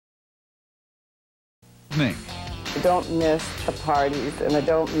I don't miss the parties, and I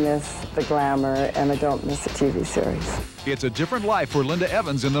don't miss the glamour, and I don't miss the TV series. It's a different life for Linda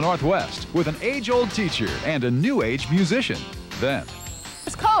Evans in the Northwest, with an age-old teacher and a new-age musician. Then,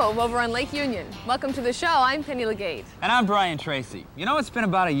 It's Cove over on Lake Union. Welcome to the show. I'm Penny Legate. And I'm Brian Tracy. You know, it's been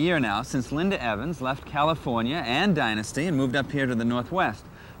about a year now since Linda Evans left California and Dynasty and moved up here to the Northwest.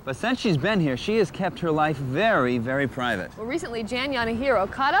 But since she's been here, she has kept her life very, very private. Well, recently, Yanni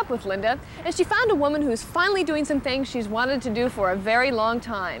caught up with Linda, and she found a woman who's finally doing some things she's wanted to do for a very long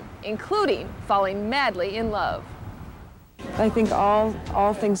time, including falling madly in love. I think all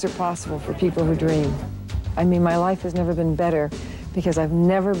things are possible for people who dream. I mean, my life has never been better because I've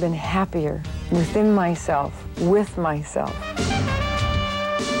never been happier within myself, with myself.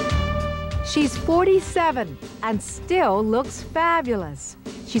 She's 47 and still looks fabulous.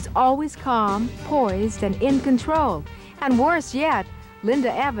 She's always calm, poised, and in control. And worse yet,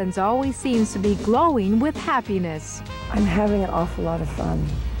 Linda Evans always seems to be glowing with happiness. I'm having an awful lot of fun.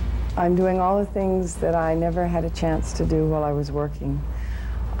 I'm doing all the things that I never had a chance to do while I was working.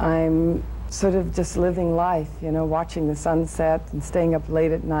 I'm sort of just living life, you know, watching the sunset and staying up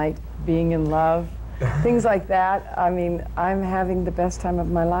late at night, being in love, things like that. I mean, I'm having the best time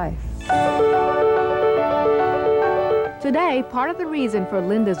of my life. Today, part of the reason for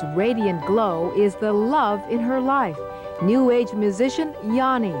Linda's radiant glow is the love in her life. New Age musician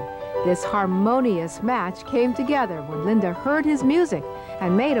Yanni. This harmonious match came together when Linda heard his music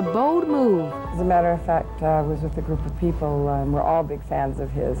and made a bold move. As a matter of fact, I was with a group of people, and we're all big fans of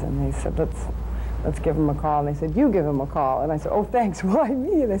his, and they said, let's give him a call. And they said, you give him a call. And I said, oh, thanks, why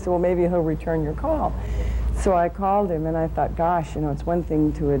me? And they said, well, maybe he'll return your call. So I called him, and I thought, gosh, you know, it's one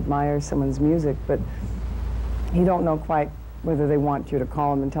thing to admire someone's music, but you don't know quite whether they want you to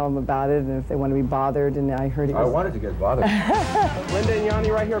call them and tell them about it, and if they want to be bothered. And I heard he was... I wanted to get bothered. Linda and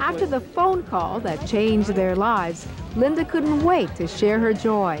Yanni right here, please. After the phone call that changed their lives, Linda couldn't wait to share her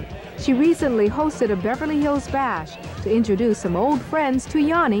joy. She recently hosted a Beverly Hills Bash to introduce some old friends to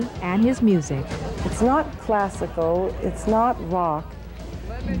Yanni and his music. It's not classical, it's not rock,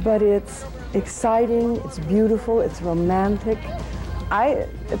 but it's exciting, it's beautiful, it's romantic.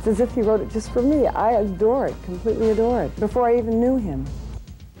 It's as if he wrote it just for me. I adore it, completely adore it, before I even knew him.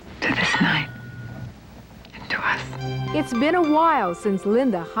 To this night, and to us. It's been a while since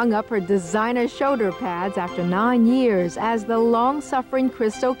Linda hung up her designer shoulder pads after 9 years as the long-suffering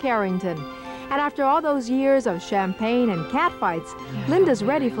Crystal Carrington. And after all those years of champagne and catfights, Linda's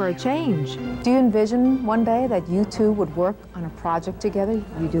ready for a change. Do you envision one day that you two would work on a project together?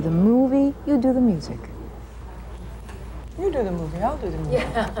 You do the movie, you do the music. You do the movie, I'll do the movie.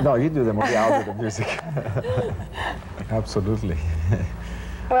 Yeah. No, you do the movie, I'll do the music. Absolutely.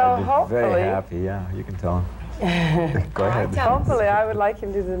 Well, I'd be hopefully. very happy, yeah, you can tell him. Go ahead. Hopefully, I would like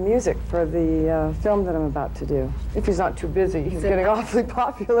him to do the music for the film that I'm about to do. If he's not too busy, he's getting awfully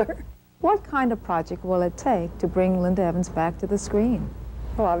popular. What kind of project will it take to bring Linda Evans back to the screen?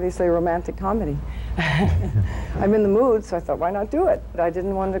 Well, obviously a romantic comedy. I'm in the mood, so I thought, why not do it? I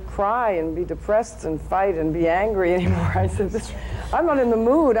didn't want to cry and be depressed and fight and be angry anymore. I said, I'm not in the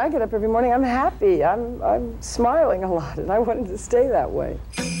mood. I get up every morning, I'm happy. I'm smiling a lot, and I wanted to stay that way.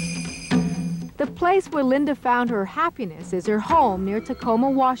 The place where Linda found her happiness is her home near Tacoma,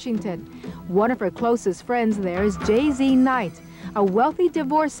 Washington. One of her closest friends there is Jay-Z Knight, a wealthy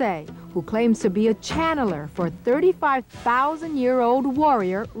divorcee who claims to be a channeler for 35,000-year-old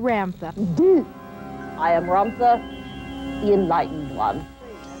warrior Ramtha. I am Ramtha, the Enlightened One.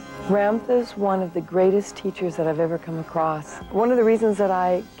 Ramtha's one of the greatest teachers that I've ever come across. One of the reasons that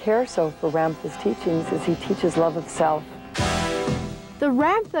I care so for Ramtha's teachings is he teaches love of self. The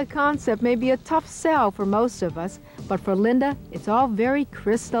Ramtha concept may be a tough sell for most of us, but for Linda, it's all very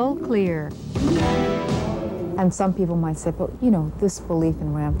crystal clear. And some people might say, but, you know, this belief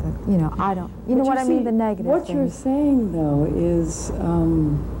in Ramtha, you know, I don't, you know what I mean, the negative What things. you're saying, though, is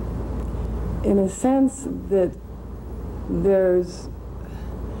in a sense that there's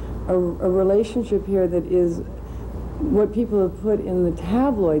a relationship here that is what people have put in the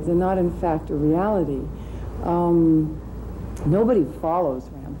tabloids and not, in fact, a reality. Nobody follows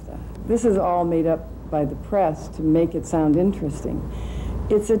Ramtha. This is all made up by the press to make it sound interesting.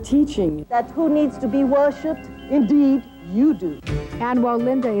 It's a teaching. That who needs to be worshipped? Indeed, you do. And while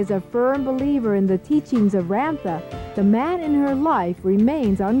Linda is a firm believer in the teachings of Ramtha, the man in her life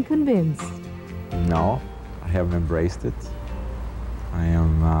remains unconvinced. No, I haven't embraced it.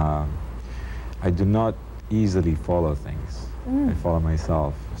 I do not easily follow things. I follow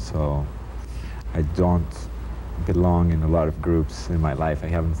myself, so I don't belong in a lot of groups in my life. I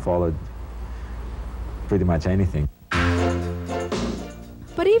haven't followed pretty much anything.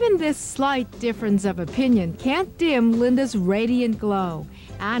 But even this slight difference of opinion can't dim Linda's radiant glow.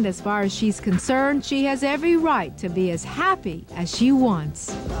 And as far as she's concerned, she has every right to be as happy as she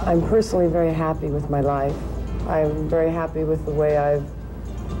wants. I'm personally very happy with my life. I'm very happy with the way I've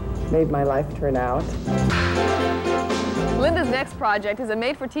made my life turn out. Linda's next project is a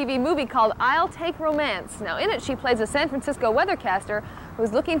made-for-TV movie called I'll Take Romance. Now, in it, she plays a San Francisco weathercaster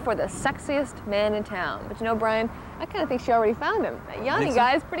who's looking for the sexiest man in town. But you know, Brian, I kind of think she already found him. That Yanni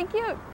guy is pretty cute.